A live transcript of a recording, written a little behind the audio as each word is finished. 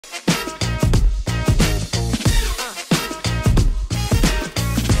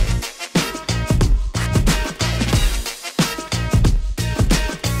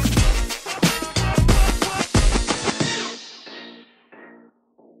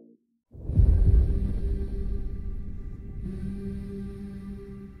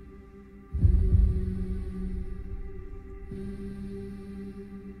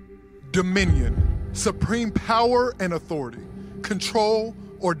Dominion, supreme power and authority, control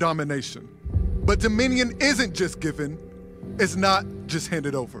or domination. But dominion isn't just given, it's not just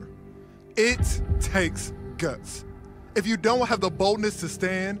handed over. It takes guts. If you don't have the boldness to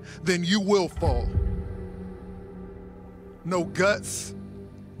stand, then you will fall. No guts,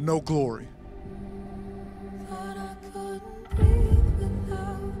 no glory. Thought I couldn't breathe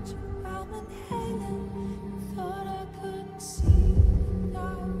without you. I'm inhaling. Thought I couldn't see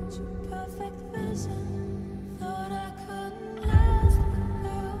without your perfect vision. Thought I couldn't last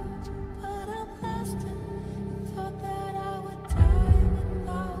without you, but I'm lasting. Thought that I would die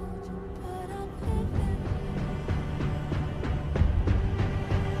without you, but I'm living.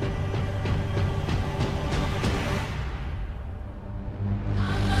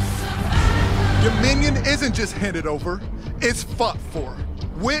 Dominion isn't just handed over, it's fought for.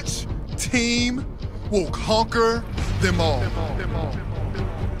 Which team will conquer them all?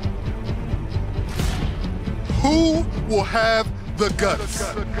 Who will have the guts?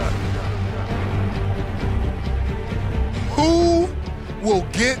 Who will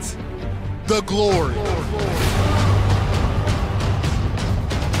get the glory?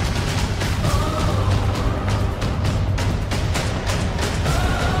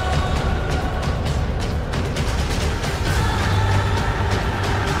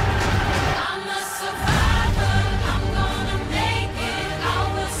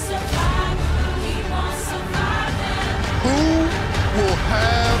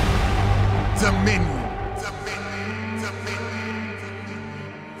 Dominion.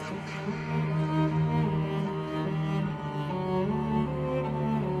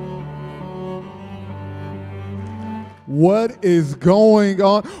 What is going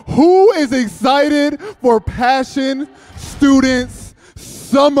on? Who is excited for Passion Students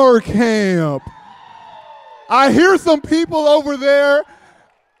Summer Camp? I hear some people over there,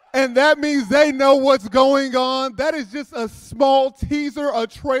 and that means they know what's going on. That is just a small teaser, a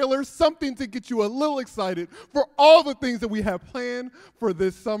trailer, something to get you a little excited for all the things that we have planned for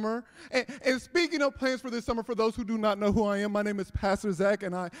this summer. And speaking of plans for this summer, for those who do not know who I am, my name is Pastor Zack,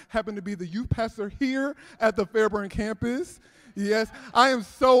 and I happen to be the youth pastor here at the Fairburn campus. Yes, I am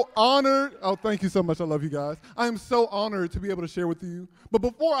so honored. Oh, thank you so much. I love you guys. I am so honored to be able to share with you. But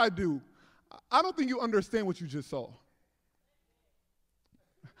before I do, I don't think you understand what you just saw.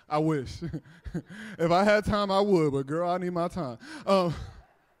 I wish. If I had time, I would, but girl, I need my time.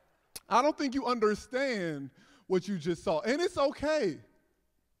 I don't think you understand what you just saw, and it's okay.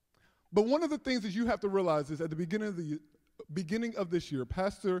 But one of the things that you have to realize is at the beginning of this year,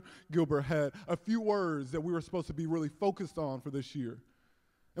 Pastor Gilbert had a few words that we were supposed to be really focused on for this year.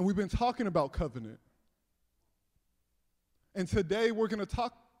 And we've been talking about covenant. And today we're going to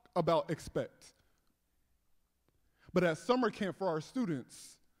talk about expect. But at summer camp for our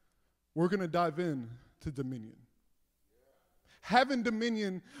students, we're going to dive in to dominion. Having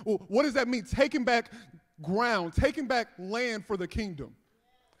dominion, well, what does that mean? Taking back ground, taking back land for the kingdom.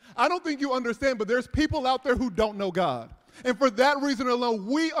 I don't think you understand, but there's people out there who don't know God. And for that reason alone,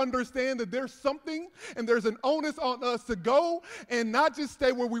 we understand that there's something and there's an onus on us to go and not just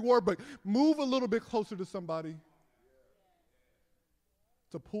stay where we were, but move a little bit closer to somebody,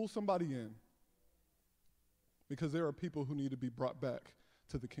 to pull somebody in, because there are people who need to be brought back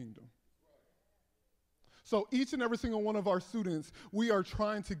to the kingdom. So each and every single one of our students, we are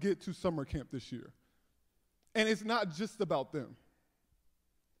trying to get to summer camp this year. And it's not just about them,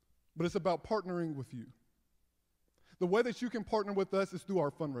 but it's about partnering with you. The way that you can partner with us is through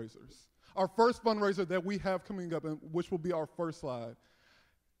our fundraisers. Our first fundraiser that we have coming up, and which will be our first slide,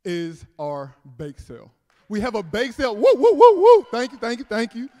 is our bake sale. We have a bake sale. Woo, woo, woo, woo. Thank you, thank you,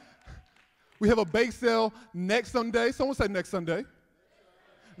 thank you. We have a bake sale next Sunday. Someone say next Sunday.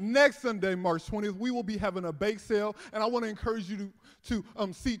 Next Sunday, March 20th, we will be having a bake sale, and I want to encourage you to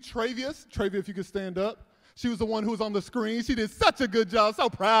see Travius. Travia, if you could stand up. She was the one who was on the screen. She did such a good job. So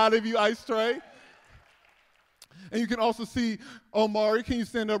proud of you, Ice Tray. And you can also see Omari. Can you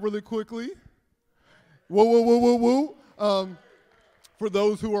stand up really quickly? Woo, woo, woo, woo, woo. For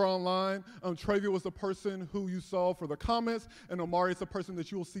those who are online, Travia was the person who you saw for the comments, and Omari is the person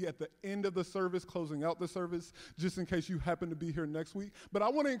that you will see at the end of the service, closing out the service, just in case you happen to be here next week. But I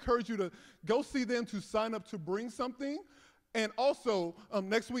want to encourage you to go see them, to sign up, to bring something, And also,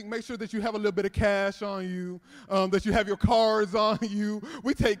 next week, make sure that you have a little bit of cash on you, that you have your cards on you.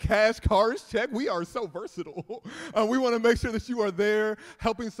 We take cash, cards, check. We are so versatile. We want to make sure that you are there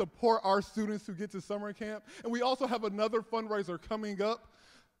helping support our students who get to summer camp. And we also have another fundraiser coming up,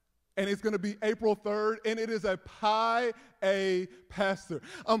 and it's going to be April 3rd, and it is a Pie a Pastor.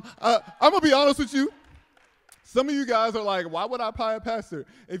 I'm going to be honest with you. Some of you guys are like, why would I pie a pastor?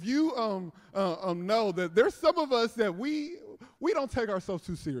 If you know that there's some of us that we don't take ourselves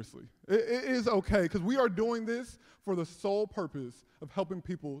too seriously. It is okay, because we are doing this for the sole purpose of helping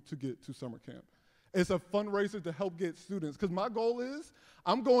people to get to summer camp. It's a fundraiser to help get students, because my goal is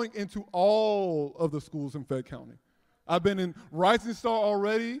I'm going into all of the schools in Fayette County. I've been in Rising Star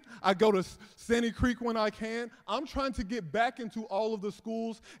already. I go to Sandy Creek when I can. I'm trying to get back into all of the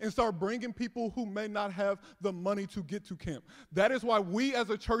schools and start bringing people who may not have the money to get to camp. That is why we as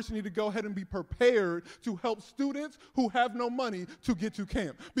a church need to go ahead and be prepared to help students who have no money to get to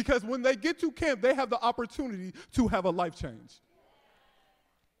camp. Because when they get to camp, they have the opportunity to have a life change.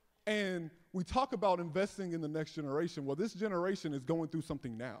 And we talk about investing in the next generation. Well, this generation is going through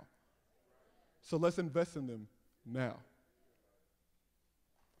something now. So let's invest in them now.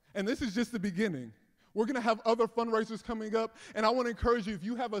 And this is just the beginning. We're going to have other fundraisers coming up, and I want to encourage you, if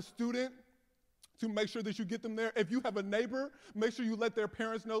you have a student, to make sure that you get them there. If you have a neighbor, make sure you let their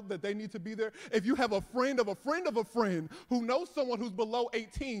parents know that they need to be there. If you have a friend of a friend of a friend who knows someone who's below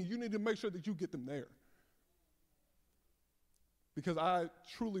 18, you need to make sure that you get them there. Because I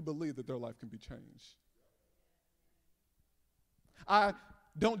truly believe that their life can be changed. I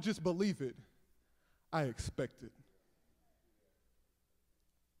don't just believe it, I expect it.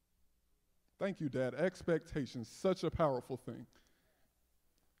 Thank you, Dad. Expectations, such a powerful thing.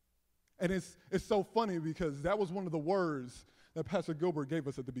 And it's so funny because that was one of the words that Pastor Gilbert gave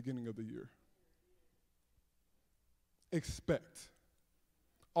us at the beginning of the year. Expect.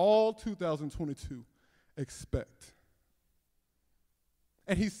 All 2022, expect.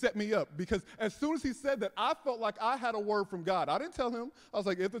 And he set me up because as soon as he said that, I felt like I had a word from God. I didn't tell him. I was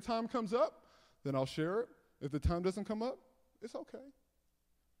like, if the time comes up, then I'll share it. If the time doesn't come up, it's okay.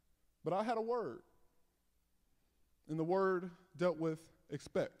 But I had a word. And the word dealt with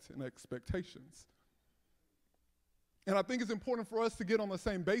expect and expectations. And I think it's important for us to get on the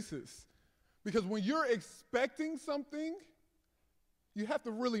same basis. Because when you're expecting something, you have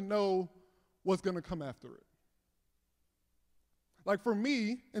to really know what's going to come after it. Like for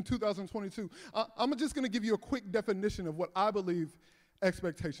me, in 2022, I'm just going to give you a quick definition of what I believe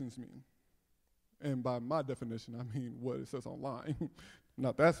expectations mean. And by my definition, I mean what it says online.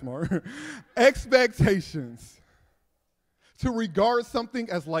 Not that smart. Expectations. To regard something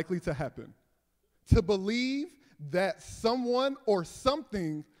as likely to happen. To believe that someone or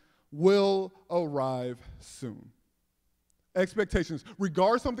something will arrive soon. Expectations.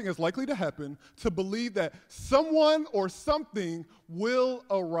 Regard something as likely to happen. To believe that someone or something will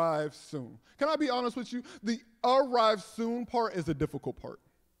arrive soon. Can I be honest with you? The arrive soon part is the difficult part.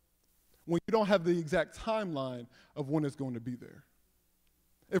 When you don't have the exact timeline of when it's going to be there.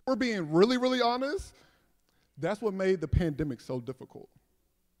 If we're being really, really honest, that's what made the pandemic so difficult.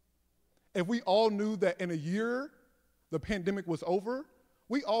 If we all knew that in a year the pandemic was over,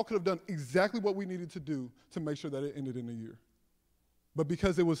 we all could have done exactly what we needed to do to make sure that it ended in a year. But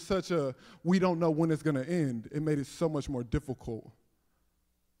because it was such a, we don't know when it's going to end, it made it so much more difficult,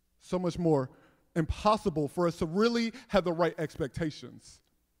 so much more impossible for us to really have the right expectations.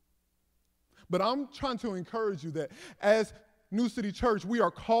 But I'm trying to encourage you that as New City Church, we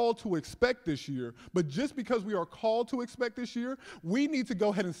are called to expect this year. But just because we are called to expect this year, we need to go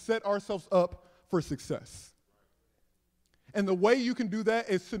ahead and set ourselves up for success. And the way you can do that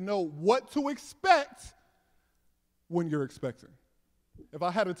is to know what to expect when you're expecting. If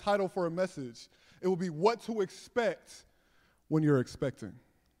I had a title for a message, it would be what to expect when you're expecting.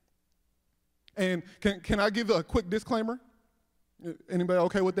 And can I give a quick disclaimer? Anybody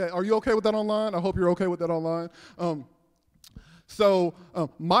okay with that? Are you okay with that online? I hope you're okay with that online. So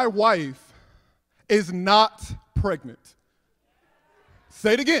my wife is not pregnant.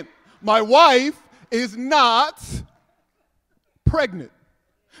 Say it again. My wife is not pregnant.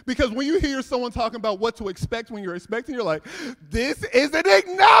 Because when you hear someone talking about what to expect when you're expecting, you're like, this is an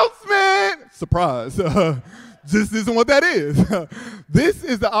announcement. Surprise. This isn't what that is. This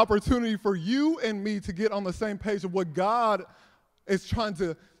is the opportunity for you and me to get on the same page of what God is trying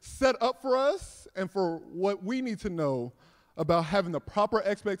to set up for us and for what we need to know about having the proper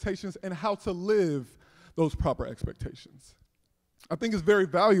expectations and how to live those proper expectations. I think it's very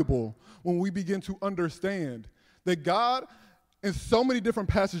valuable when we begin to understand that God in so many different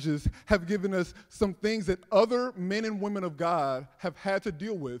passages have given us some things that other men and women of God have had to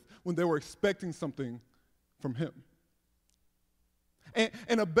deal with when they were expecting something from him.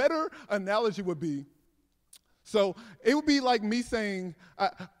 And a better analogy would be, so it would be like me saying,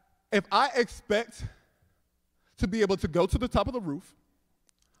 if I expect to be able to go to the top of the roof,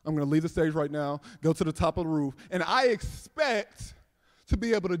 I'm going to leave the stage right now, go to the top of the roof, and I expect to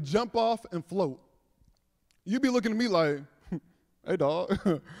be able to jump off and float. You'd be looking at me like, hey, dog,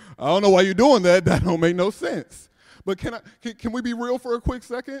 I don't know why you're doing that. That don't make no sense. But can we be real for a quick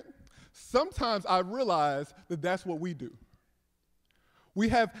second? Sometimes I realize that that's what we do. We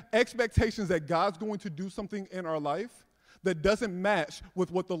have expectations that God's going to do something in our life that doesn't match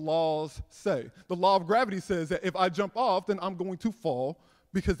with what the laws say. The law of gravity says that if I jump off, then I'm going to fall,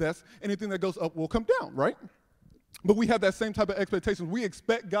 because that's anything that goes up will come down, right? But we have that same type of expectations. We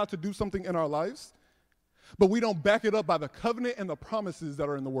expect God to do something in our lives, but we don't back it up by the covenant and the promises that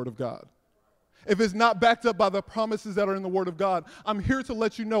are in the Word of God. If it's not backed up by the promises that are in the Word of God, I'm here to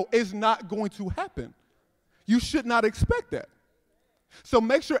let you know it's not going to happen. You should not expect that. So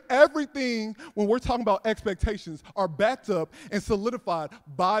make sure everything, when we're talking about expectations, are backed up and solidified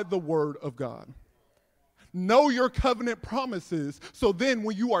by the Word of God. Know your covenant promises, so then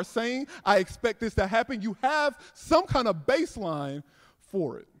when you are saying, I expect this to happen, you have some kind of baseline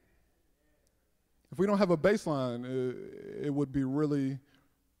for it. If we don't have a baseline, it would be really,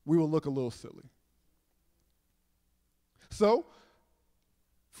 we will look a little silly. So,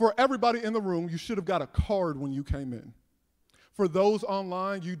 for everybody in the room, you should have got a card when you came in. For those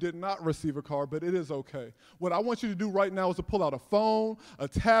online, you did not receive a card, but it is okay. What I want you to do right now is to pull out a phone, a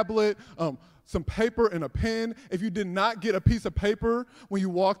tablet, some paper, and a pen. If you did not get a piece of paper when you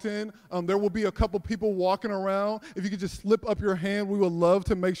walked in, there will be a couple people walking around. If you could just slip up your hand, we would love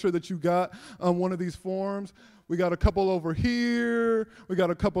to make sure that you got one of these forms. We got a couple over here. We got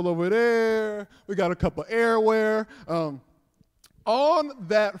a couple over there. We got a couple airware. On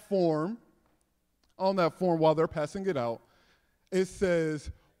that form, while they're passing it out, it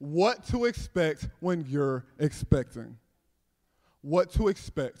says what to expect when you're expecting. What to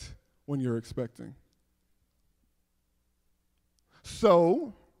expect when you're expecting.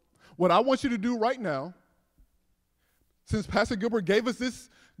 So, what I want you to do right now, since Pastor Gilbert gave us this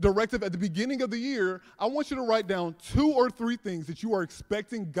directive at the beginning of the year, I want you to write down 2 or 3 things that you are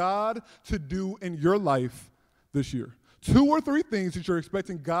expecting God to do in your life this year. 2 or 3 things that you're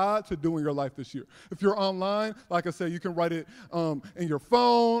expecting God to do in your life this year. If you're online, like I said, you can write it in your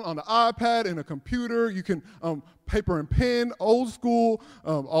phone, on the iPad, in a computer. You can paper and pen, old school.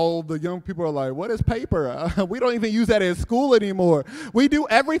 All the young people are like, what is paper? We don't even use that at school anymore. We do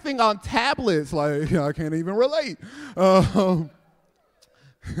everything on tablets. Like, I can't even relate. They're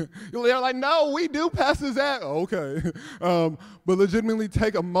like, no, we do, Pastor Zack. Okay. But legitimately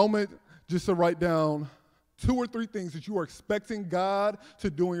take a moment just to write down 2 or 3 things that you are expecting God to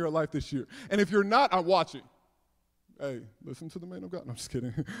do in your life this year. And if you're not, I'm watching. Hey, listen to the man of God. No, I'm just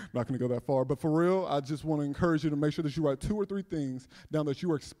kidding. I'm not going to go that far. But for real, I just want to encourage you to make sure that you write 2 or 3 things down that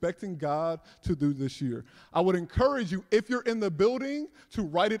you are expecting God to do this year. I would encourage you, if you're in the building, to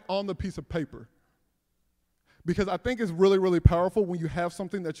write it on the piece of paper. Because I think it's really, really powerful when you have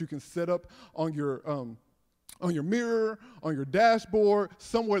something that you can set up on your mirror, on your dashboard,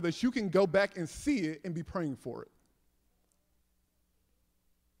 somewhere that you can go back and see it and be praying for it.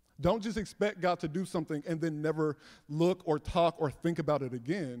 Don't just expect God to do something and then never look or talk or think about it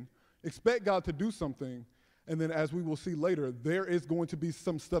again. Expect God to do something, and then as we will see later, there is going to be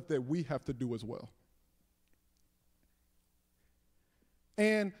some stuff that we have to do as well.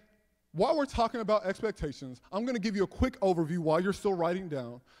 And while we're talking about expectations, I'm going to give you a quick overview while you're still writing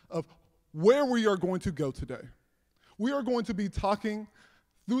down of where we are going to go today. We are going to be talking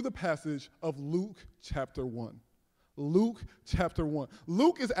through the passage of Luke chapter 1. Luke chapter 1.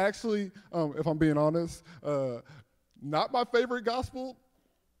 Luke is actually, if I'm being honest, not my favorite gospel.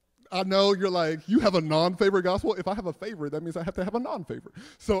 I know you're like, you have a non-favorite gospel. If I have a favorite, that means I have to have a non-favorite.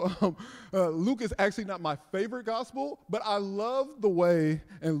 So Luke is actually not my favorite gospel, but I love the way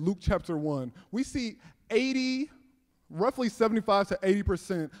in Luke chapter 1, we see roughly 75 to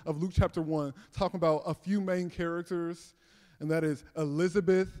 80% of Luke chapter 1 talking about a few main characters, and that is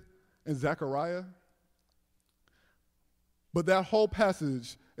Elizabeth and Zachariah. But that whole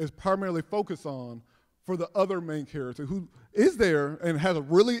passage is primarily focused on for the other main character who is there and has a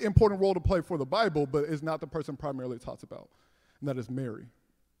really important role to play for the Bible, but is not the person primarily talked about, and that is Mary.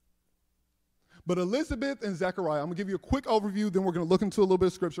 But Elizabeth and Zechariah, I'm going to give you a quick overview, then we're going to look into a little bit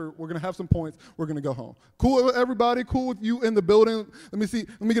of scripture. We're going to have some points. We're going to go home. Cool with everybody? Cool with you in the building? Let me see.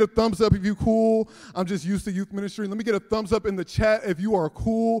 Let me get a thumbs up if you cool. I'm just used to youth ministry. Let me get a thumbs up in the chat if you are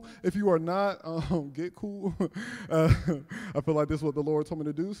cool. If you are not, get cool. I feel like this is what the Lord told me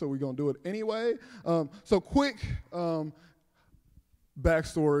to do, so we're going to do it anyway. So quick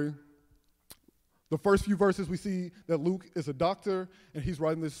backstory. The first few verses, we see that Luke is a doctor, and he's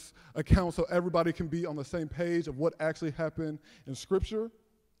writing this account so everybody can be on the same page of what actually happened in Scripture.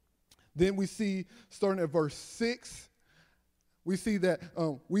 Then we see, starting at verse 6, we see that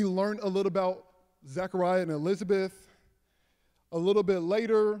we learn a little about Zechariah and Elizabeth. A little bit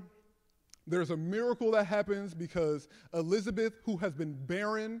later, there's a miracle that happens because Elizabeth, who has been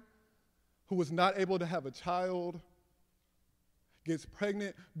barren, who was not able to have a child, gets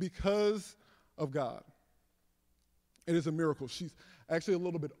pregnant because of God. It is a miracle. She's actually a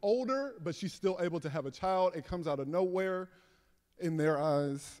little bit older, but she's still able to have a child. It comes out of nowhere in their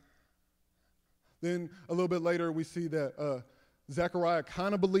eyes. Then a little bit later, we see that Zechariah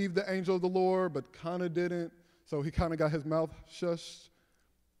kind of believed the angel of the Lord, but kind of didn't. So he kind of got his mouth shushed.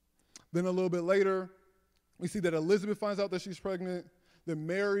 Then a little bit later, we see that Elizabeth finds out that she's pregnant. Then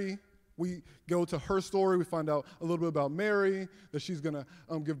Mary, we go to her story. We find out a little bit about Mary, that she's going to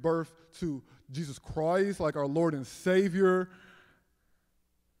give birth to Jesus Christ, like our Lord and Savior.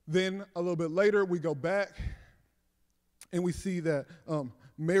 Then a little bit later, we go back, and we see that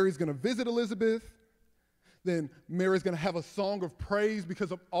Mary's going to visit Elizabeth. Then Mary's going to have a song of praise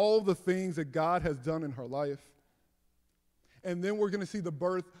because of all the things that God has done in her life. And then we're going to see the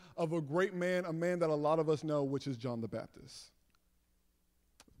birth of a great man, a man that a lot of us know, which is John the Baptist.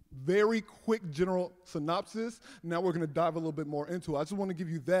 Very quick general synopsis. Now we're going to dive a little bit more into it. I just want to give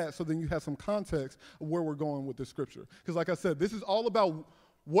you that so then you have some context of where we're going with this scripture. Because like I said, this is all about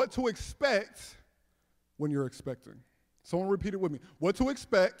what to expect when you're expecting. Someone repeat it with me. What to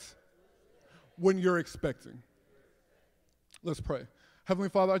expect when you're expecting. Let's pray. Heavenly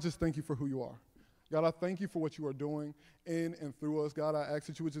Father, I just thank you for who you are. God, I thank you for what you are doing in and through us. God, I ask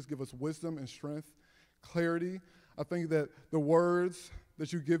that you would just give us wisdom and strength, clarity. I think that the words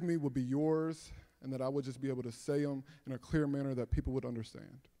that you give me would be yours, and that I would just be able to say them in a clear manner that people would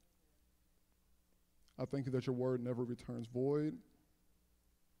understand. I thank you that your word never returns void,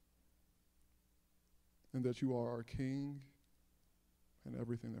 and that you are our King and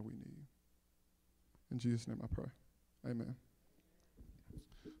everything that we need. In Jesus' name I pray. Amen.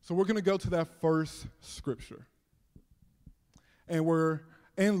 So we're going to go to that first scripture. And we're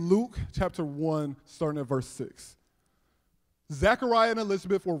in Luke chapter 1, starting at verse 6. Zechariah and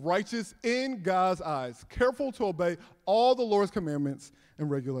Elizabeth were righteous in God's eyes, careful to obey all the Lord's commandments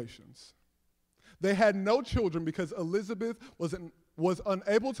and regulations. They had no children because Elizabeth was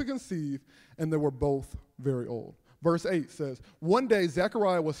unable to conceive, and they were both very old. Verse 8 says, one day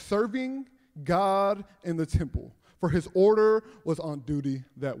Zechariah was serving God in the temple, for his order was on duty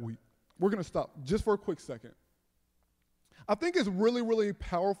that week. We're going to stop just for a quick second. I think it's really, really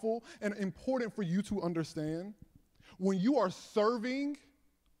powerful and important for you to understand when you are serving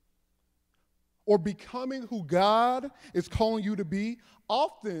or becoming who God is calling you to be,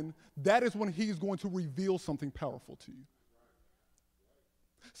 often that is when he's going to reveal something powerful to you.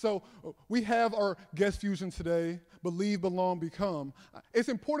 So we have our guest fusion today, believe, belong, become. It's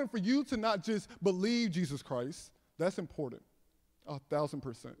important for you to not just believe Jesus Christ. That's important,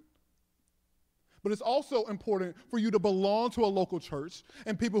 1,000%. But it's also important for you to belong to a local church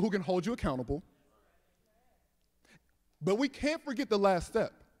and people who can hold you accountable. But we can't forget the last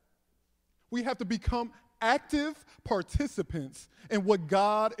step. We have to become active participants in what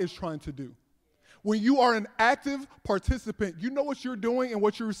God is trying to do. When you are an active participant, you know what you're doing and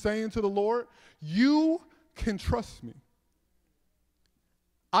what you're saying to the Lord. You can trust me.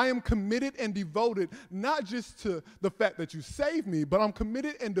 I am committed and devoted, not just to the fact that you saved me, but I'm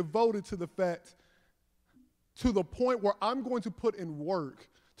committed and devoted to the fact, to the point where I'm going to put in work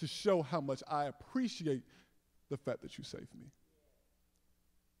to show how much I appreciate the fact that you saved me.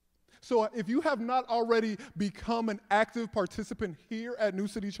 So if you have not already become an active participant here at New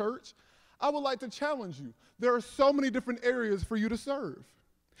City Church, I would like to challenge you. There are so many different areas for you to serve.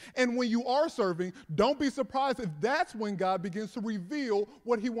 And when you are serving, don't be surprised if that's when God begins to reveal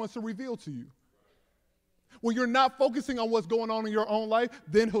what he wants to reveal to you. When you're not focusing on what's going on in your own life,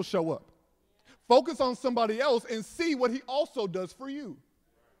 then he'll show up. Focus on somebody else and see what he also does for you.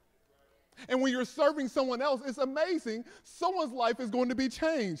 And when you're serving someone else, it's amazing. Someone's life is going to be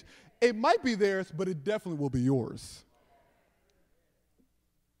changed. It might be theirs, but it definitely will be yours.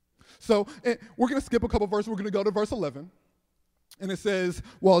 So we're going to skip a couple verses. We're going to go to verse 11. And it says,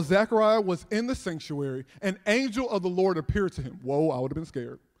 while Zechariah was in the sanctuary, an angel of the Lord appeared to him. Whoa, I would have been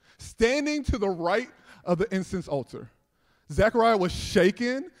scared. Standing to the right of the incense altar. Zechariah was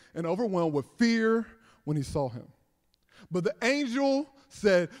shaken and overwhelmed with fear when he saw him. But the angel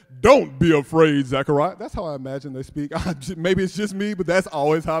said, "Don't be afraid, Zechariah." That's how I imagine they speak. Maybe it's just me, but that's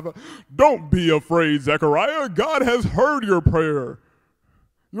always how I. "Don't be afraid, Zechariah. God has heard your prayer.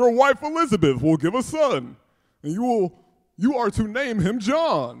 Your wife Elizabeth will give a son, and you are to name him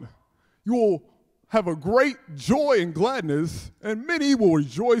John. You will have a great joy and gladness, and many will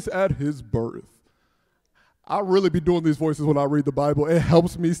rejoice at his birth." I really be doing these voices when I read the Bible. It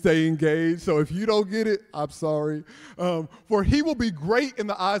helps me stay engaged. So if you don't get it, I'm sorry. For he will be great in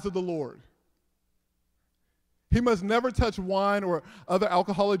the eyes of the Lord. He must never touch wine or other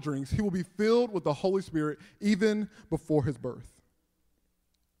alcoholic drinks. He will be filled with the Holy Spirit even before his birth.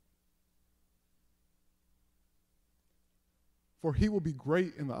 For he will be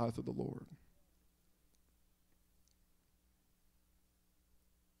great in the eyes of the Lord.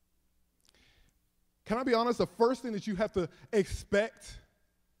 Can I be honest? The first thing that you have to expect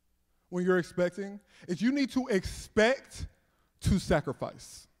when you're expecting is you need to expect to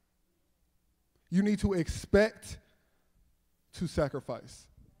sacrifice. You need to expect to sacrifice.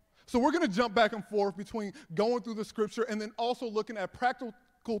 So we're going to jump back and forth between going through the scripture and then also looking at practical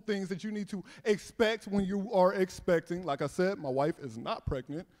things that you need to expect when you are expecting. Like I said, my wife is not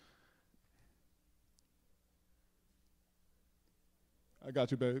pregnant. I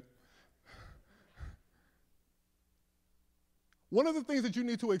got you, babe. One of the things that you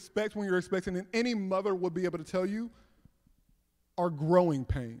need to expect when you're expecting, and any mother would be able to tell you, are growing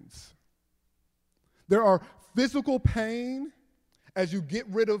pains. There are physical pain as you get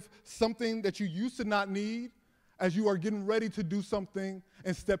rid of something that you used to not need, as you are getting ready to do something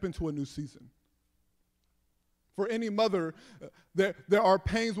and step into a new season. For any mother, there are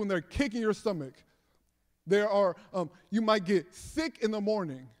pains when they're kicking your stomach. You might get sick in the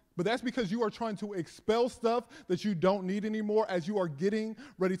morning. But that's because you are trying to expel stuff that you don't need anymore as you are getting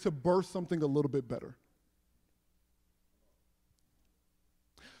ready to birth something a little bit better.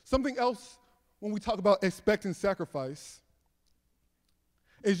 Something else when we talk about expecting sacrifice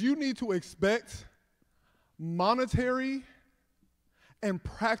is you need to expect monetary and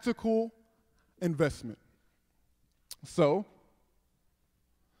practical investment. So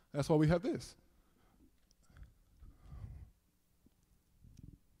that's why we have this.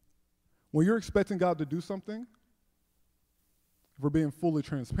 When you're expecting God to do something, if we're being fully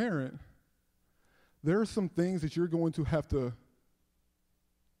transparent, there are some things that you're going to have to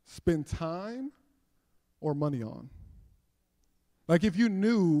spend time or money on. Like if you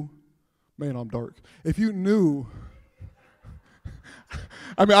knew, man, I'm dark. If you knew,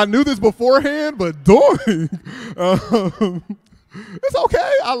 I knew this beforehand, but doing, it's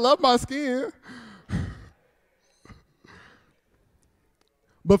okay. I love my skin.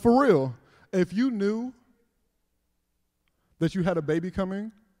 But for real, if you knew that you had a baby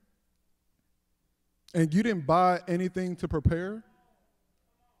coming and you didn't buy anything to prepare,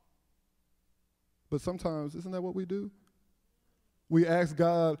 but sometimes, isn't that what we do? We ask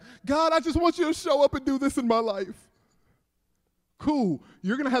God, I just want you to show up and do this in my life. Cool.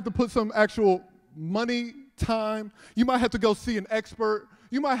 You're going to have to put some actual money, time. You might have to go see an expert.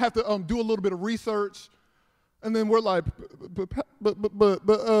 You might have to do a little bit of research. And then we're like, but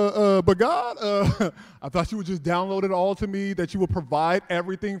God, I thought you would just download it all to me, that you would provide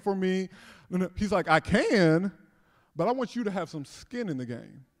everything for me. And he's like, I can, but I want you to have some skin in the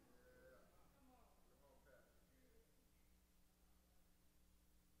game.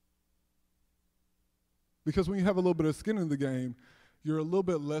 Because when you have a little bit of skin in the game, you're a little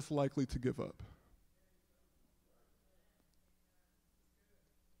bit less likely to give up.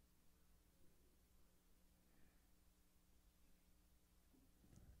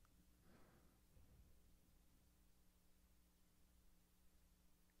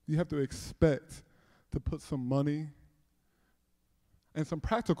 You have to expect to put some money and some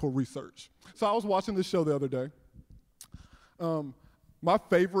practical research. So I was watching this show the other day. My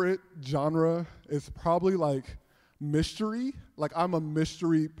favorite genre is probably like mystery. Like I'm a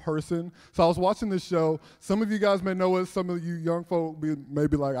mystery person. So I was watching this show. Some of you guys may know it. Some of you young folk may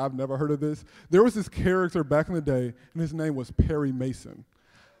be like, I've never heard of this. There was this character back in the day, and his name was Perry Mason.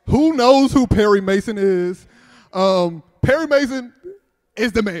 Who knows who Perry Mason is? Perry Mason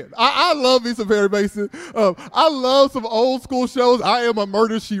is the man. I love me some Perry Mason. I love some old school shows. I am a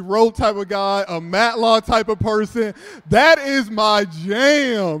Murder, She Wrote type of guy, a Matlock type of person. That is my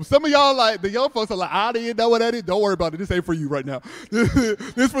jam. Some of y'all, like, the young folks are like, I didn't know what that is. Don't worry about it. This ain't for you right now. This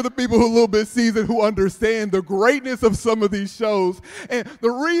is for the people who are a little bit seasoned, who understand the greatness of some of these shows. And the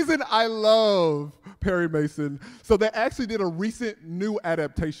reason I love Perry Mason, so they actually did a recent new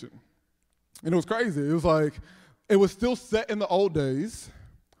adaptation. And it was crazy. It was like, it was still set in the old days,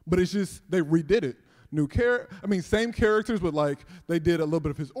 but it's just, they redid it. Same characters, but like, they did a little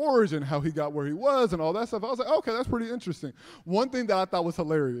bit of his origin, how he got where he was and all that stuff. I was like, okay, that's pretty interesting. One thing that I thought was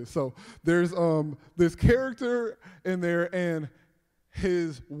hilarious. So there's this character in there, and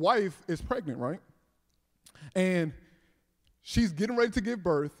his wife is pregnant, right? And she's getting ready to give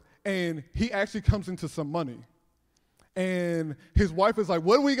birth, and he actually comes into some money. And his wife is like,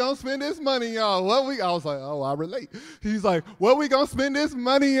 what are we going to spend this money on? I was like, oh, I relate. He's like, what are we going to spend this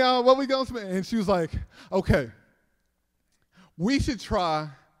money on? What are we going to spend? And she was like, okay, we should try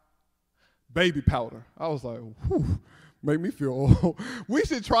baby powder. I was like, whew, make me feel old. We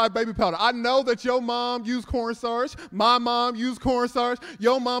should try baby powder. I know that your mom used cornstarch. My mom used cornstarch.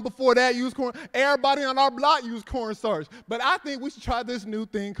 Your mom before that used corn. Everybody on our block used cornstarch. But I think we should try this new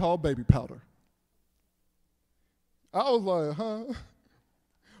thing called baby powder. I was like, huh?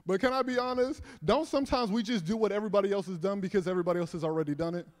 But can I be honest? Don't sometimes we just do what everybody else has done because everybody else has already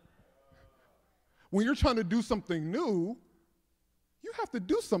done it? When you're trying to do something new, you have to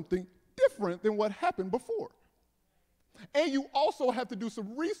do something different than what happened before. And you also have to do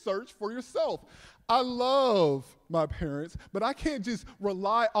some research for yourself. I love my parents, but I can't just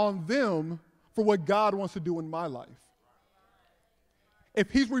rely on them for what God wants to do in my life.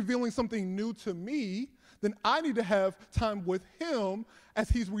 If he's revealing something new to me, then I need to have time with him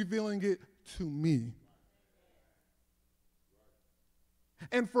as he's revealing it to me.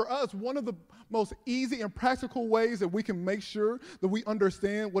 And for us, one of the most easy and practical ways that we can make sure that we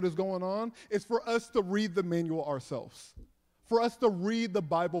understand what is going on is for us to read the manual ourselves, for us to read the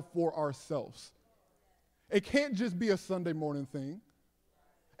Bible for ourselves. It can't just be a Sunday morning thing.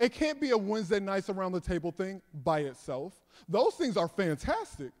 It can't be a Wednesday nights around the table thing by itself. Those things are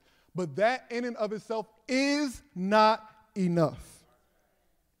fantastic. But that in and of itself is not enough.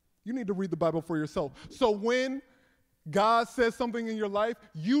 You need to read the Bible for yourself. So when God says something in your life,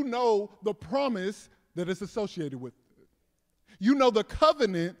 you know the promise that is associated with it. You know the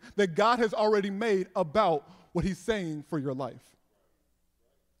covenant that God has already made about what he's saying for your life.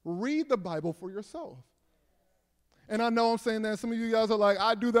 Read the Bible for yourself. And I know I'm saying that. Some of you guys are like,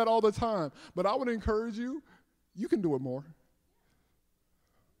 I do that all the time. But I would encourage you, you can do it more.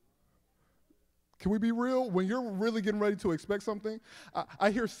 Can we be real? When you're really getting ready to expect something, I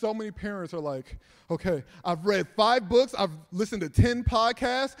hear so many parents are like, okay, I've read 5 books, I've listened to 10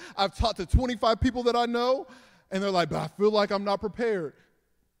 podcasts, I've talked to 25 people that I know, and they're like, but I feel like I'm not prepared.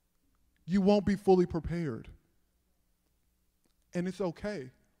 You won't be fully prepared. And it's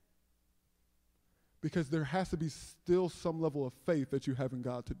okay. Because there has to be still some level of faith that you have in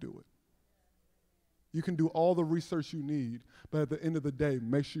God to do it. You can do all the research you need, but at the end of the day,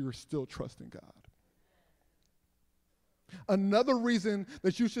 make sure you're still trusting God. Another reason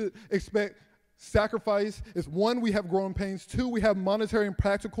that you should expect sacrifice is 1, we have growing pains. 2, we have monetary and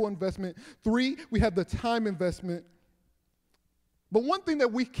practical investment. 3, we have the time investment. But one thing that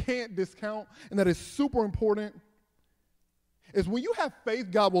we can't discount and that is super important is when you have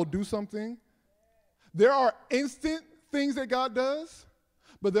faith, God will do something. There are instant things that God does,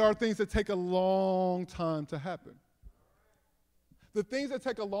 but there are things that take a long time to happen. The things that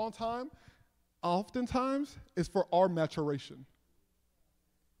take a long time, oftentimes, is for our maturation.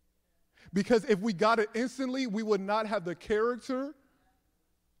 Because if we got it instantly, we would not have the character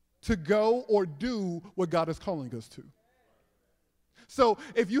to go or do what God is calling us to. So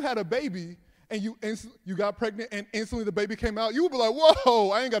if you had a baby and you got pregnant and instantly the baby came out, you would be like, whoa,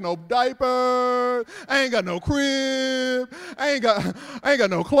 I ain't got no diaper, I ain't got no crib, I ain't got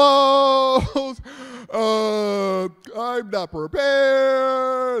no clothes, I'm not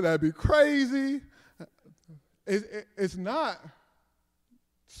prepared, that'd be crazy. It's not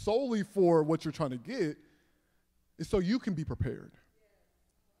solely for what you're trying to get, it's so you can be prepared.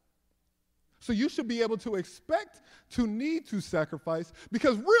 So you should be able to expect to need to sacrifice,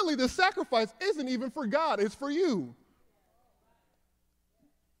 because really the sacrifice isn't even for God, it's for you.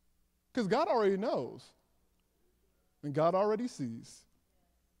 Because God already knows, and God already sees.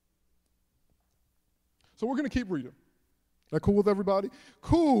 So we're going to keep reading. That cool with everybody?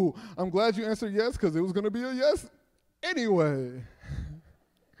 Cool. I'm glad you answered yes, because it was going to be a yes anyway.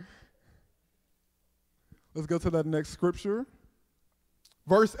 Let's go to that next scripture.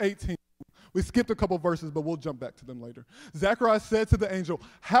 Verse 18. We skipped a couple verses, but we'll jump back to them later. Zacharias said to the angel,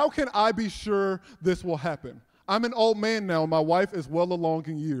 "How can I be sure this will happen? I'm an old man now, and my wife is well along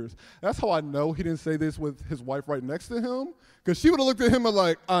in years." That's how I know he didn't say this with his wife right next to him, because she would have looked at him and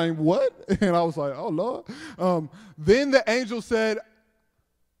like, "I'm what?" And I was like, "Oh, Lord." Then the angel said,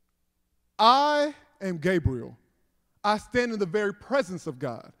 "I am Gabriel. I stand in the very presence of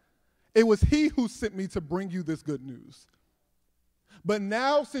God. It was he who sent me to bring you this good news. But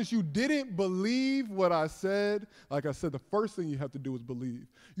now, since you didn't believe what I said," like I said, the first thing you have to do is believe.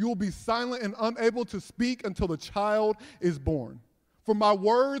 "You will be silent and unable to speak until the child is born. For my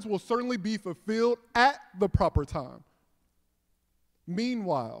words will certainly be fulfilled at the proper time."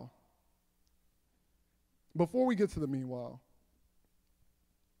 Meanwhile, before we get to the meanwhile,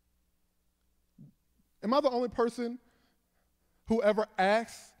 am I the only person who ever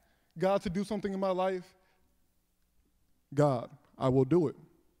asks God to do something in my life? God, I will do it.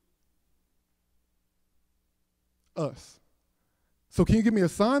 Us. So can you give me a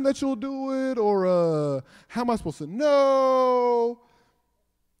sign that you'll do it? Or how am I supposed to know?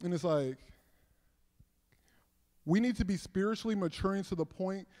 And it's like, we need to be spiritually maturing to the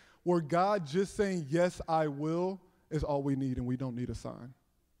point where God just saying, "Yes, I will," is all we need, and we don't need a sign.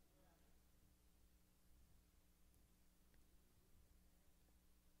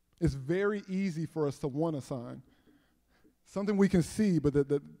 It's very easy for us to want a sign. Something we can see, but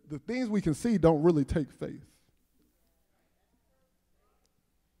the things we can see don't really take faith.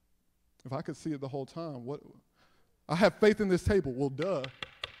 If I could see it the whole time, what? I have faith in this table. Well, duh,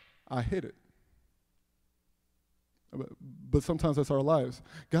 I hit it. But sometimes that's our lives.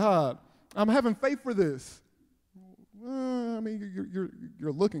 God, I'm having faith for this. I mean,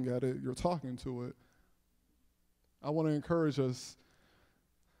 you're looking at it. You're talking to it. I want to encourage us.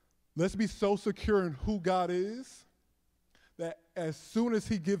 Let's be so secure in who God is that as soon as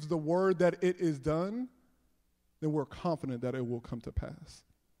he gives the word that it is done, then we're confident that it will come to pass.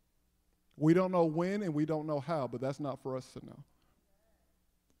 We don't know when and we don't know how, but that's not for us to know.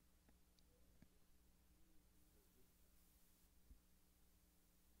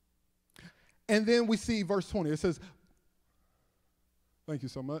 And then we see verse 20. It says, thank you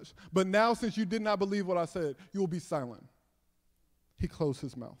so much. "But now, since you did not believe what I said, you will be silent." He closed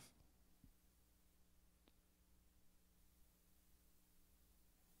his mouth.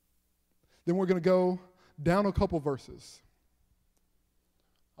 Then we're going to go down a couple verses.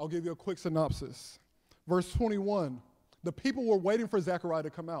 I'll give you a quick synopsis. Verse 21, the people were waiting for Zechariah to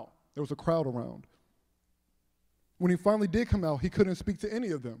come out. There was a crowd around. When he finally did come out, he couldn't speak to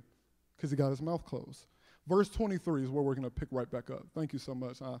any of them because he got his mouth closed. Verse 23 is where we're going to pick right back up. Thank you so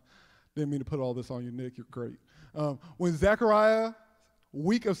much. I didn't mean to put all this on you, Nick. You're great. When Zechariah's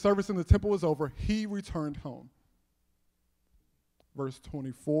week of service in the temple was over, he returned home. Verse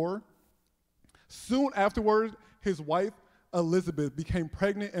 24, soon afterward, his wife, Elizabeth, became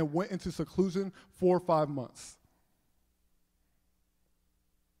pregnant and went into seclusion for 5 months.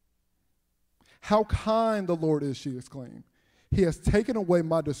 "How kind the Lord is," she exclaimed. "He has taken away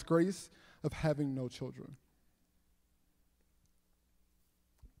my disgrace of having no children."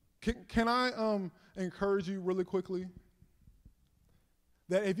 Can I encourage you really quickly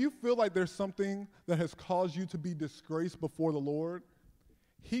that if you feel like there's something that has caused you to be disgraced before the Lord,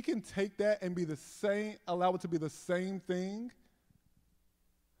 he can take that and be the same, allow it to be the same thing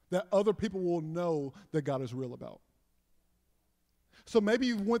that other people will know that God is real about. So maybe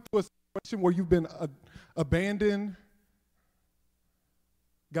you went through a situation where you've been abandoned.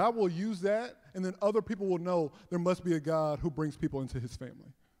 God will use that, and then other people will know there must be a God who brings people into his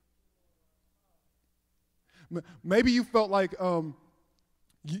family. Maybe you felt like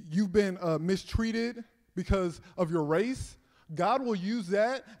you've been mistreated because of your race. God will use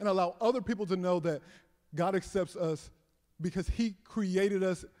that and allow other people to know that God accepts us because he created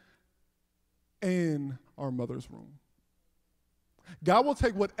us in our mother's womb. God will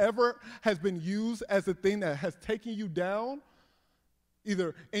take whatever has been used as a thing that has taken you down,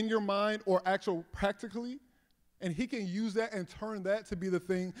 either in your mind or actual practically, and he can use that and turn that to be the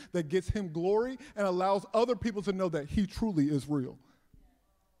thing that gets him glory and allows other people to know that he truly is real.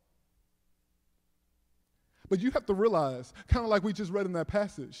 But you have to realize, kind of like we just read in that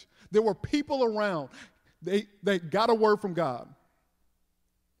passage, there were people around. They got a word from God.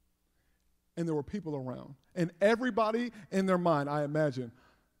 And there were people around. And everybody in their mind, I imagine.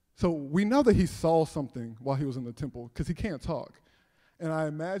 So we know that he saw something while he was in the temple because he can't talk. And I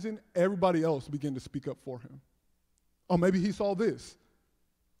imagine everybody else began to speak up for him. Oh, maybe he saw this.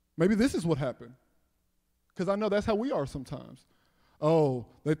 Maybe this is what happened. Because I know that's how we are sometimes. Oh,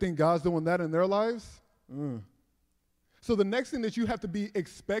 they think God's doing that in their lives? So the next thing that you have to be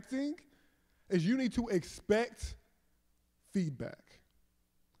expecting is you need to expect feedback.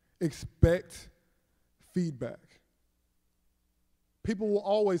 Expect feedback. People will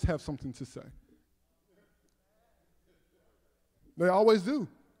always have something to say. They always do.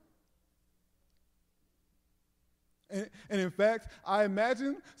 And in fact, I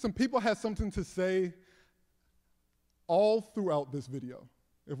imagine some people had something to say all throughout this video.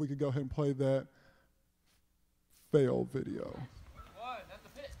 If we could go ahead and play that fail video. What? That's the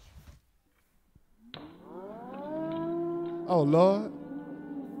pitch. Oh, Lord.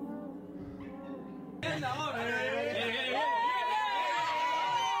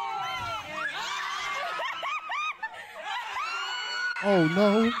 Oh,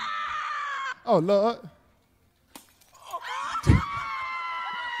 no. Oh, Lord.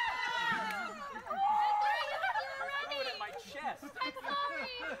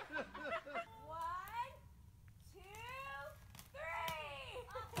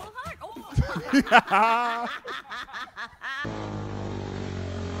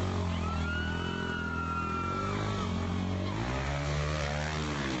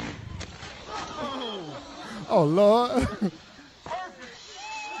 Oh, Lord.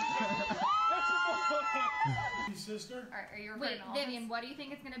 Sister? Are you Wait, recording all Vivian, this? what do you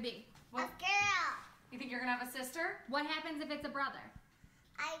think it's gonna be? A girl. You think you're gonna have a sister? What happens if it's a brother?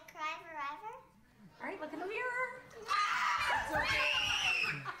 I cry forever. All right, look in the mirror.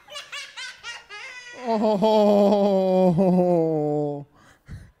 Oh,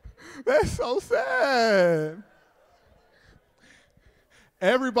 that's so sad.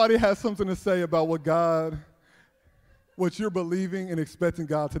 Everybody has something to say about what you're believing and expecting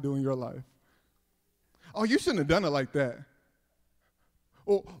God to do in your life. Oh, you shouldn't have done it like that.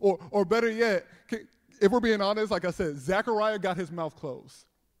 Or better yet, if we're being honest, like I said, Zachariah got his mouth closed.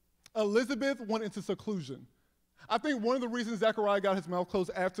 Elizabeth went into seclusion. I think one of the reasons Zachariah got his mouth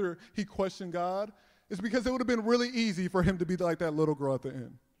closed after he questioned God is because it would have been really easy for him to be like that little girl at the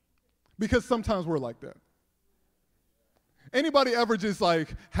end. Because sometimes we're like that. Anybody ever just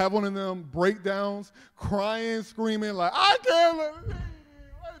like have one of them breakdowns, crying, screaming, like, I can't believe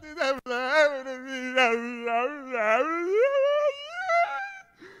what this happened to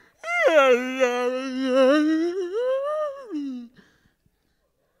me.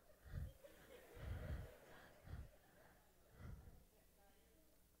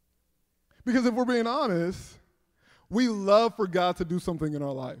 Because if we're being honest, we love for God to do something in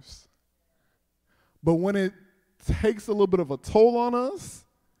our lives. But when it takes a little bit of a toll on us,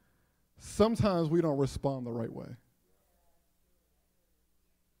 sometimes we don't respond the right way.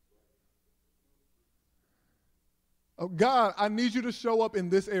 Oh, God, I need you to show up in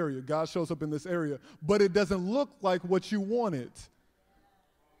this area. God shows up in this area, but it doesn't look like what you wanted.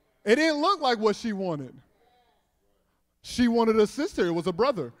 It didn't look like what she wanted. She wanted a sister. It was a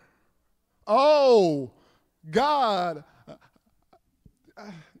brother. Oh, God.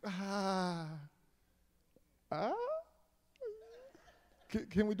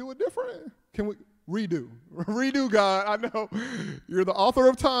 Can we do it different? Can we redo? Redo, God. I know you're the author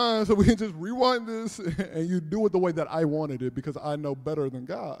of time, so we can just rewind this and you do it the way that I wanted it because I know better than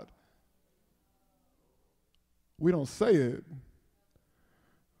God. We don't say it,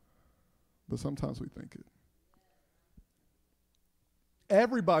 but sometimes we think it.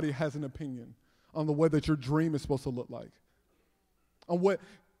 Everybody has an opinion on the way that your dream is supposed to look like. On what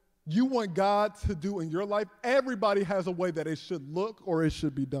you want God to do in your life, everybody has a way that it should look or it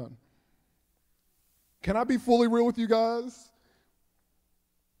should be done. Can I be fully real with you guys?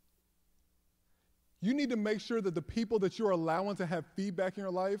 You need to make sure that the people that you're allowing to have feedback in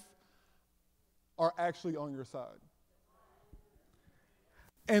your life are actually on your side.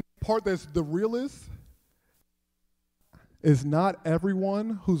 And the part that's the realest is not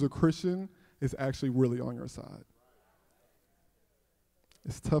everyone who's a Christian is actually really on your side.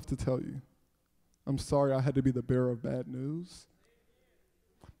 It's tough to tell you. I'm sorry I had to be the bearer of bad news.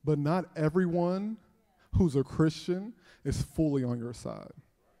 But not everyone who's a Christian is fully on your side.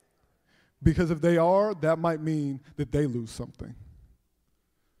 Because if they are, that might mean that they lose something.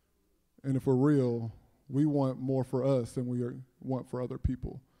 And if we're real, we want more for us than we want for other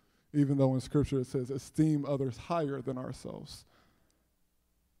people. Even though in Scripture it says, esteem others higher than ourselves.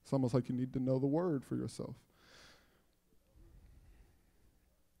 It's almost like you need to know the word for yourself.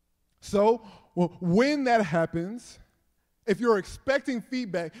 So, when that happens, if you're expecting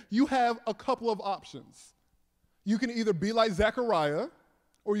feedback, you have a couple of options. You can either be like Zachariah,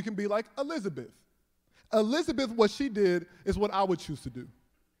 or you can be like Elizabeth. Elizabeth, what she did is what I would choose to do.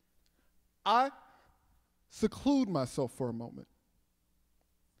 I seclude myself for a moment.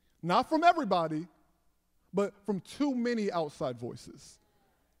 Not from everybody, but from too many outside voices.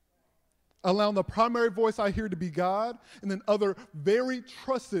 Allowing the primary voice I hear to be God, and then other very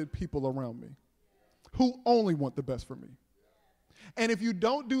trusted people around me who only want the best for me. And if you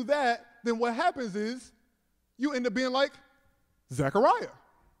don't do that, then what happens is you end up being like Zechariah.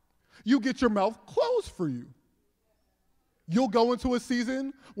 You get your mouth closed for you. You'll go into a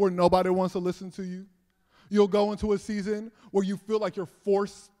season where nobody wants to listen to you. You'll go into a season where you feel like you're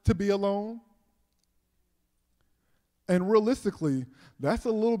forced to be alone. And realistically, that's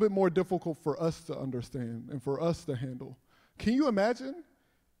a little bit more difficult for us to understand and for us to handle. Can you imagine?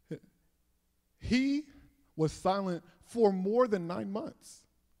 He was silent for more than 9 months.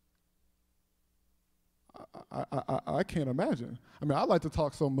 I can't imagine. I mean, I like to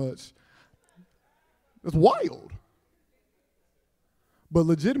talk so much. It's wild. But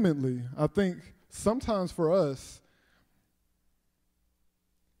legitimately, I think sometimes for us,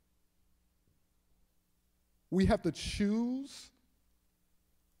 we have to choose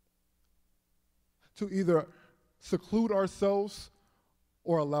to either seclude ourselves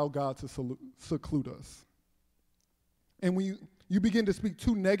or allow God to seclude us. And when you begin to speak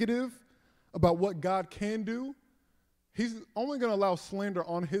too negative about what God can do, he's only going to allow slander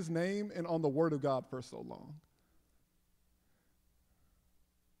on his name and on the word of God for so long.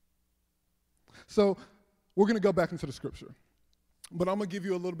 So we're going to go back into the scripture. But I'm going to give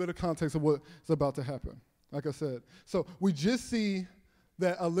you a little bit of context of what's about to happen. Like I said, so we just see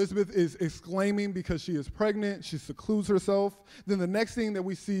that Elizabeth is exclaiming because she is pregnant. She secludes herself. Then the next thing that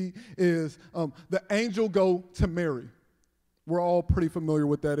we see is the angel go to Mary. We're all pretty familiar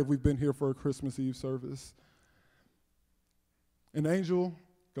with that if we've been here for a Christmas Eve service. An angel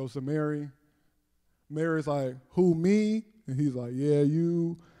goes to Mary. Mary's like, who, me? And he's like, yeah,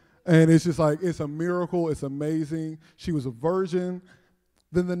 you. And it's just like, it's a miracle. It's amazing. She was a virgin.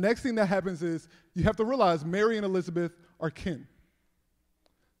 Then the next thing that happens is you have to realize Mary and Elizabeth are kin.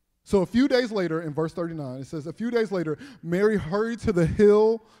 So a few days later, in verse 39, it says, a few days later, Mary hurried to the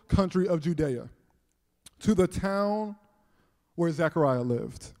hill country of Judea, to the town where Zechariah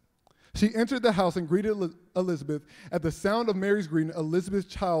lived. She entered the house and greeted Elizabeth. At the sound of Mary's greeting,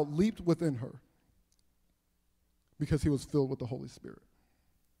 Elizabeth's child leaped within her because he was filled with the Holy Spirit.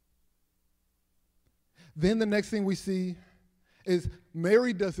 Then the next thing we see is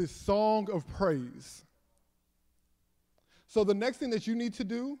Mary does this song of praise. So the next thing that you need to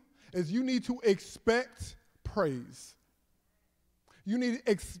do is you need to expect praise. You need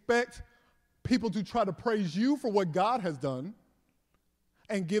to expect people to try to praise you for what God has done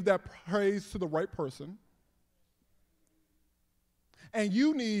and give that praise to the right person. And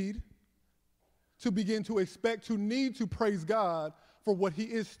you need to begin to expect to need to praise God for what he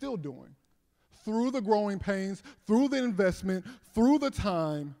is still doing. Through the growing pains, through the investment, through the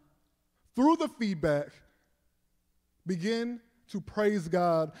time, through the feedback, begin to praise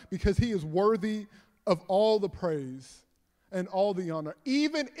God because he is worthy of all the praise and all the honor.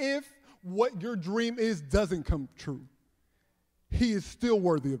 Even if what your dream is doesn't come true, he is still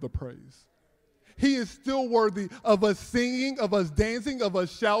worthy of the praise. He is still worthy of us singing, of us dancing, of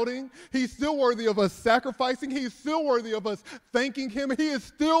us shouting. He's still worthy of us sacrificing. He's still worthy of us thanking him. He is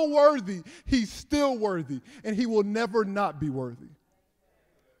still worthy. He's still worthy. And he will never not be worthy.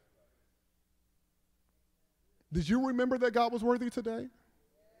 Did you remember that God was worthy today?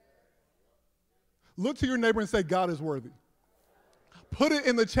 Look to your neighbor and say, God is worthy. Put it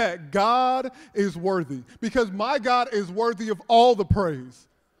in the chat. God is worthy. Because my God is worthy of all the praise,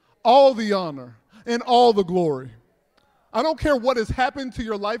 all the honor, and all the glory. I don't care what has happened to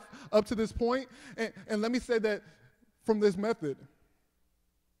your life up to this point. And let me say that from this method,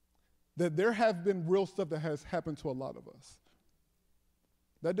 that there have been real stuff that has happened to a lot of us.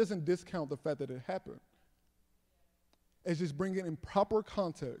 That doesn't discount the fact that it happened. It's just bringing in proper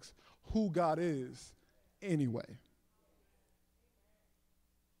context who God is anyway.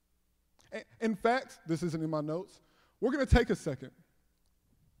 In fact, this isn't in my notes. We're going to take a second.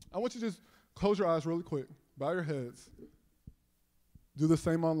 I want you to just close your eyes really quick, bow your heads. Do the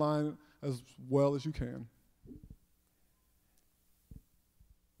same online as well as you can.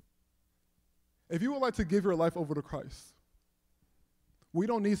 If you would like to give your life over to Christ, we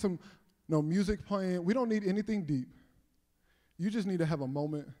don't need no music playing. We don't need anything deep. You just need to have a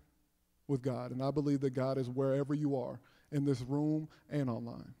moment with God, and I believe that God is wherever you are, in this room and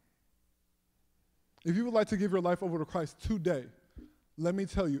online. If you would like to give your life over to Christ today, let me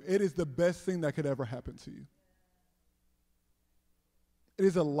tell you, it is the best thing that could ever happen to you. It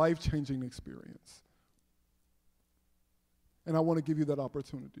is a life-changing experience. And I want to give you that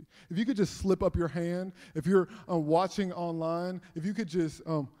opportunity. If you could just slip up your hand, if you're watching online, if you could just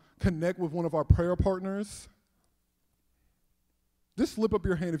connect with one of our prayer partners, just slip up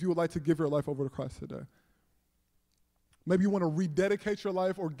your hand if you would like to give your life over to Christ today. Maybe you want to rededicate your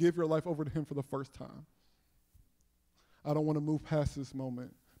life or give your life over to him for the first time. I don't want to move past this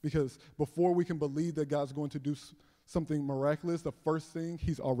moment because before we can believe that God's going to do something miraculous, the first thing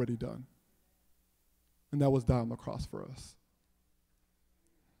he's already done. And that was die on the cross for us.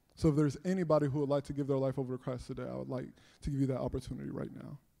 So if there's anybody who would like to give their life over to Christ today, I would like to give you that opportunity right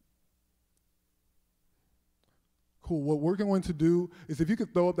now. Cool. What we're going to do is if you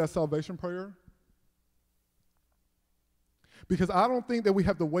could throw up that salvation prayer, because I don't think that we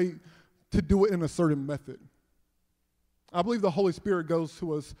have to wait to do it in a certain method. I believe the Holy Spirit goes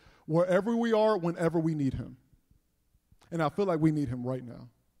to us wherever we are, whenever we need him. And I feel like we need him right now.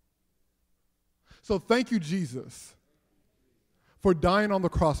 So thank you, Jesus, for dying on the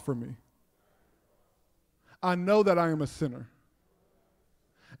cross for me. I know that I am a sinner,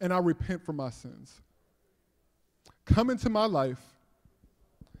 and I repent for my sins. Come into my life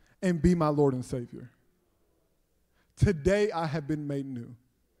and be my Lord and Savior. Today I have been made new.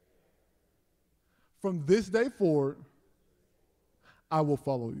 From this day forward, I will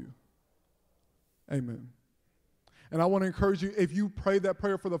follow you. Amen. And I want to encourage you, if you pray that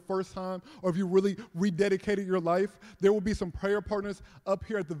prayer for the first time, or if you really rededicated your life, there will be some prayer partners up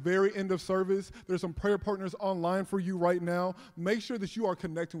here at the very end of service. There's some prayer partners online for you right now. Make sure that you are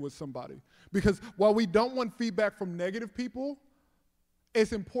connecting with somebody. Because while we don't want feedback from negative people,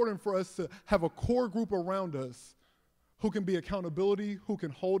 it's important for us to have a core group around us who can be accountability, who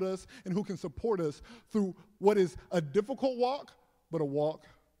can hold us, and who can support us through what is a difficult walk, but a walk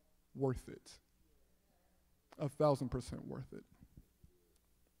worth it. 1,000% worth it.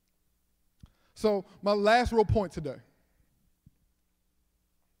 So my last real point today.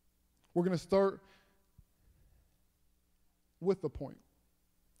 We're going to start with the point.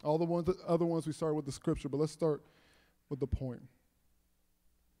 All the other ones we started with the scripture, but let's start with the point.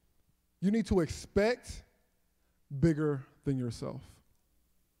 You need to expect bigger than yourself.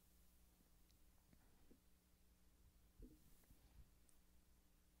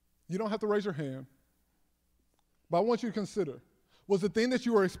 You don't have to raise your hand, but I want you to consider, was the thing that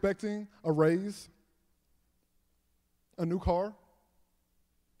you were expecting a raise, a new car?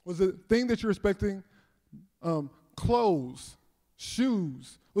 Was the thing that you're expecting clothes,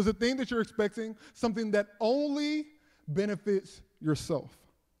 shoes? Was the thing that you're expecting something that only benefits yourself?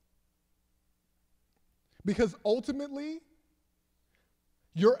 Because ultimately,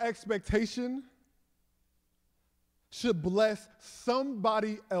 your expectation should bless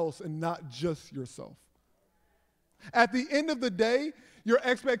somebody else and not just yourself. At the end of the day, your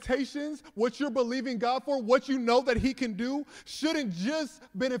expectations, what you're believing God for, what you know that he can do, shouldn't just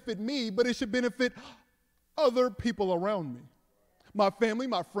benefit me, but it should benefit other people around me. My family,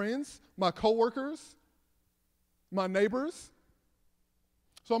 my friends, my coworkers, my neighbors.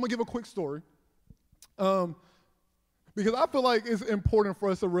 So I'm going to give a quick story. Because I feel like it's important for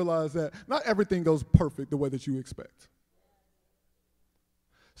us to realize that not everything goes perfect the way that you expect.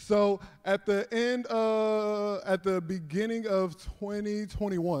 So at the beginning of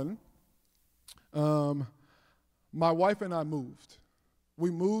 2021, my wife and I moved.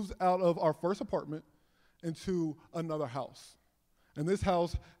 We moved out of our first apartment into another house. And this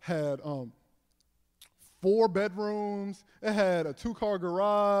house had 4 bedrooms, it had a 2-car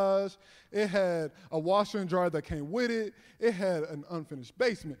garage, it had a washer and dryer that came with it, it had an unfinished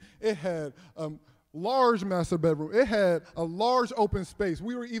basement, it had a large master bedroom, it had a large open space.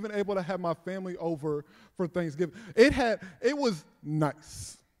 We were even able to have my family over for Thanksgiving. It was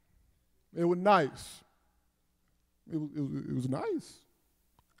nice. It was nice. It was nice.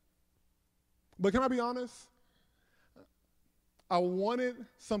 But can I be honest? I wanted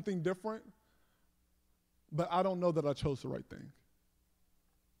something different, but I don't know that I chose the right thing.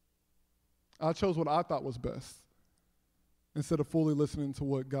 I chose what I thought was best instead of fully listening to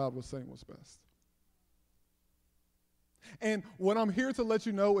what God was saying was best. And what I'm here to let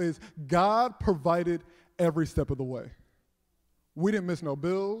you know is God provided every step of the way. We didn't miss no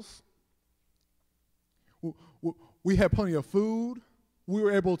bills. We had plenty of food. We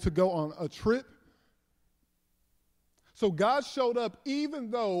were able to go on a trip. So God showed up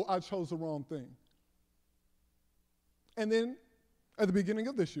even though I chose the wrong thing. And then at the beginning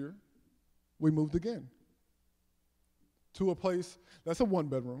of this year, we moved again to a place that's a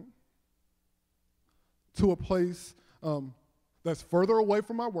 1-bedroom, to a place that's further away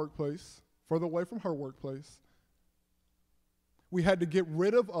from my workplace, further away from her workplace. We had to get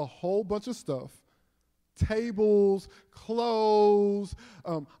rid of a whole bunch of stuff, tables, clothes,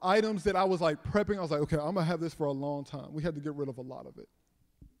 items that I was like prepping. I was like, okay, I'm going to have this for a long time. We had to get rid of a lot of it.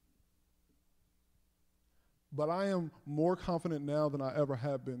 But I am more confident now than I ever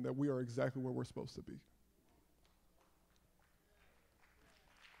have been that we are exactly where we're supposed to be.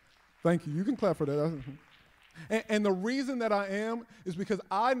 Thank you. You can clap for that. And the reason that I am is because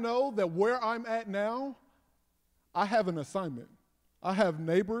I know that where I'm at now, I have an assignment. I have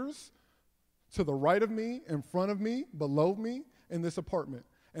neighbors to the right of me, in front of me, below me in this apartment.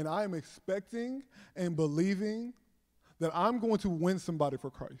 And I am expecting and believing that I'm going to win somebody for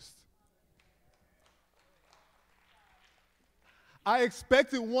Christ. I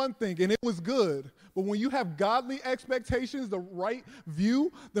expected one thing, and it was good. But when you have godly expectations, the right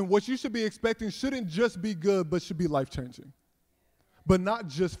view, then what you should be expecting shouldn't just be good, but should be life-changing. But not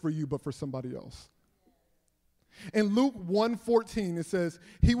just for you, but for somebody else. In Luke 1:14, it says,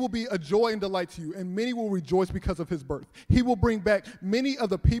 he will be a joy and delight to you, and many will rejoice because of his birth. He will bring back many of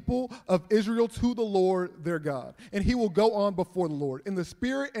the people of Israel to the Lord their God, and he will go on before the Lord in the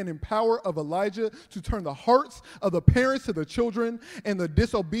spirit and in power of Elijah to turn the hearts of the parents to the children and the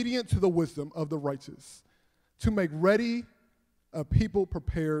disobedient to the wisdom of the righteous, to make ready a people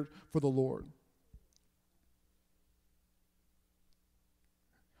prepared for the Lord.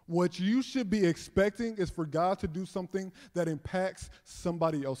 What you should be expecting is for God to do something that impacts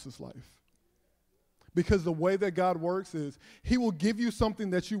somebody else's life. Because the way that God works is he will give you something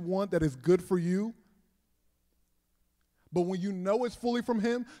that you want that is good for you. But when you know it's fully from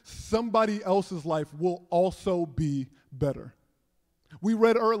him, somebody else's life will also be better. We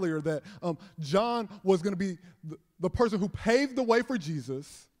read earlier that John was going to be the person who paved the way for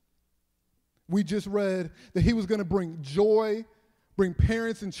Jesus. We just read that he was going to bring joy, bring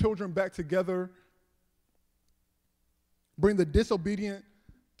parents and children back together, bring the disobedient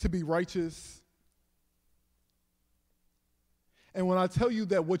to be righteous. And when I tell you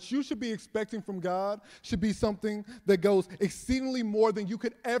that what you should be expecting from God should be something that goes exceedingly more than you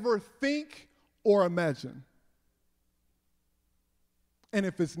could ever think or imagine. And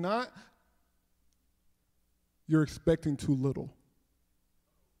if it's not, you're expecting too little.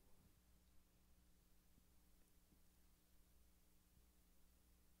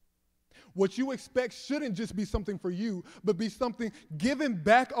 What you expect shouldn't just be something for you, but be something given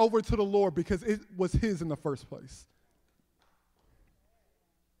back over to the Lord because it was his in the first place.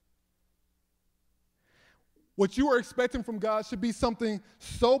 What you are expecting from God should be something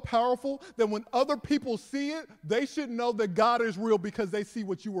so powerful that when other people see it, they should know that God is real because they see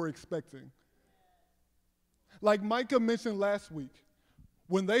what you were expecting. Like Micah mentioned last week,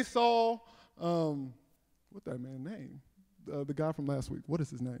 when they saw, what's that man's name? The guy from last week, what is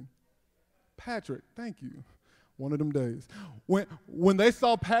his name? Patrick, thank you. One of them days. When they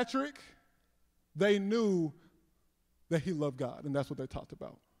saw Patrick, they knew that he loved God, and that's what they talked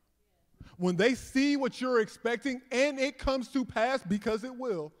about. When they see what you're expecting, and it comes to pass because it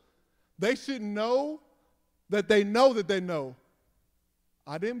will, they should know that they know that they know.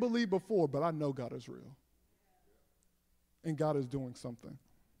 I didn't believe before, but I know God is real. And God is doing something.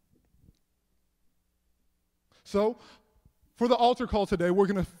 So, for the altar call today, we're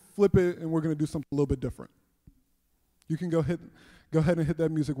going to flip it and we're going to do something a little bit different. You can go ahead and hit that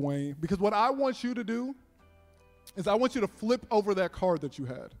music, Wayne. Because what I want you to do is I want you to flip over that card that you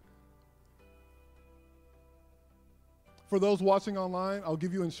had. For those watching online, I'll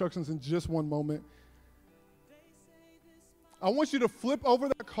give you instructions in just one moment. I want you to flip over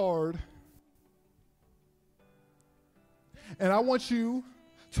that card, and I want you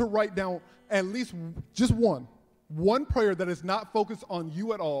to write down at least just one prayer that is not focused on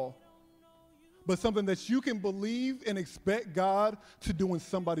you at all, but something that you can believe and expect God to do in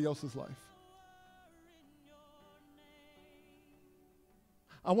somebody else's life.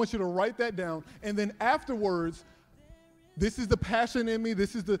 I want you to write that down, and then afterwards, this is the passion in me,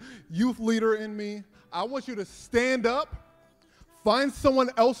 this is the youth leader in me. I want you to stand up, find someone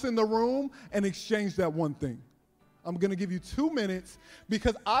else in the room, and exchange that one thing. I'm going to give you 2 minutes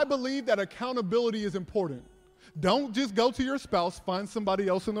because I believe that accountability is important. Don't just go to your spouse, find somebody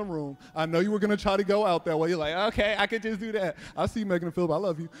else in the room. I know you were going to try to go out that way. You're like, okay, I could just do that. I see Megan and Philip, I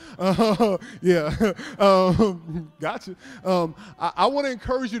love you. Gotcha. I want to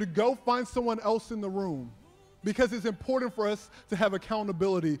encourage you to go find someone else in the room because it's important for us to have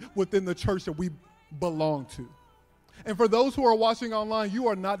accountability within the church that we belong to. And for those who are watching online, you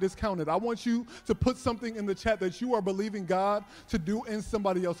are not discounted. I want you to put something in the chat that you are believing God to do in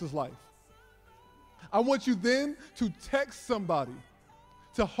somebody else's life. I want you then to text somebody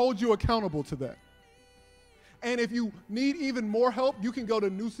to hold you accountable to that. And if you need even more help, you can go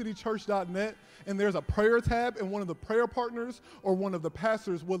to newcitychurch.net, and there's a prayer tab, and one of the prayer partners or one of the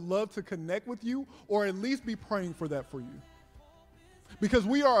pastors would love to connect with you or at least be praying for that for you. Because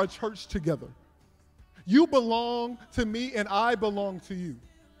we are a church together. You belong to me and I belong to you.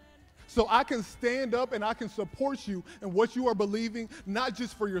 So I can stand up and I can support you in what you are believing, not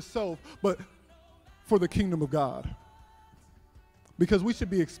just for yourself, but for the kingdom of God. Because we should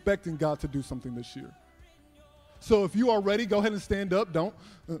be expecting God to do something this year. So if you are ready, go ahead and stand up. Don't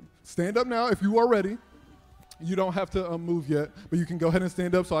stand up now if you are ready. You don't have to move yet, but you can go ahead and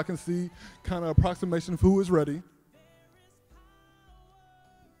stand up so I can see kind of approximation of who is ready.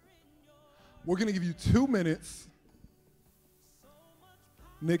 We're going to give you 2 minutes.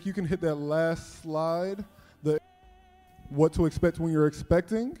 Nick, you can hit that last slide, what to expect when you're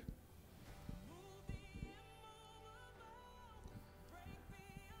expecting.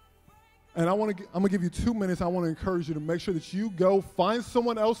 And I'm going to give you 2 minutes. I want to encourage you to make sure that you go find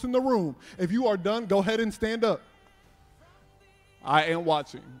someone else in the room. If you are done, go ahead and stand up. I am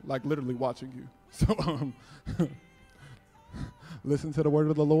watching, like literally watching you. So listen to the word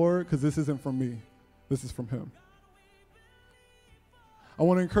of the Lord, because this isn't from me. This is from him. I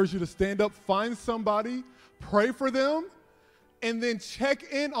want to encourage you to stand up, find somebody, pray for them, and then check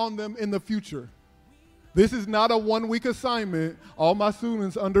in on them in the future. This is not a 1-week assignment. All my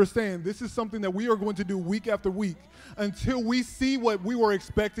students understand this is something that we are going to do week after week until we see what we were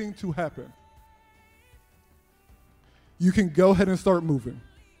expecting to happen. You can go ahead and start moving.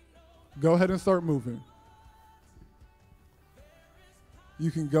 Go ahead and start moving.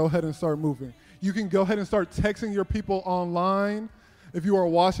 You can go ahead and start moving. You can go ahead and start texting your people online. If you are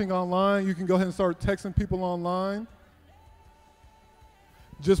watching online, you can go ahead and start texting people online.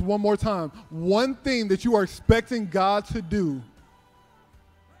 Just one more time. One thing that you are expecting God to do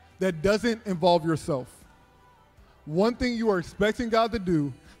that doesn't involve yourself. One thing you are expecting God to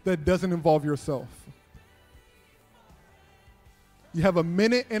do that doesn't involve yourself. You have 1.5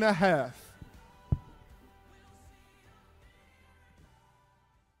 minutes.